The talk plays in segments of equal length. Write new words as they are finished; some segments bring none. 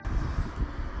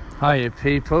Hiya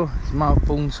people, it's Mark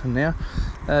Bourneson here.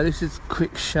 This is a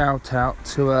quick shout out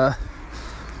to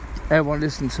everyone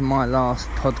listening to my last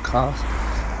podcast.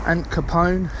 And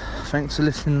Capone, thanks for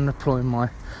listening and applauding my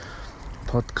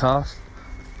podcast.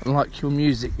 I like your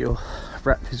music, your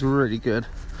rap is really good,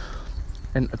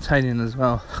 entertaining as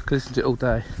well. I could listen to it all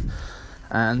day.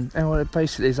 And what it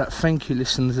basically is that thank you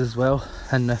listeners as well,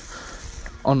 and the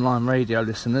online radio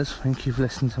listeners, thank you for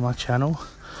listening to my channel.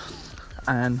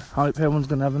 And I hope everyone's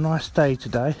going to have a nice day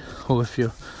today, or if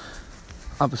you're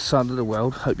other side of the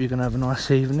world, hope you're going to have a nice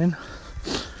evening.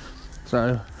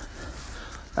 So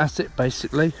that's it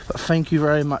basically, but thank you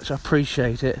very much, I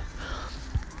appreciate it.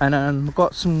 And I've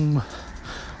got some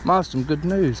good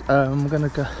news. I'm going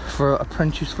to go for an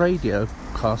apprentice radio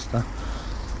caster,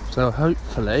 so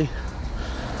hopefully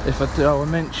if I do, I'll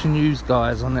mention you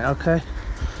guys on it. Okay,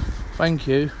 thank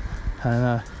you.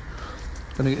 And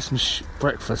gonna get some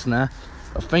breakfast now.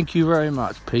 Thank you very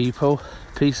much people,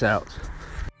 peace out.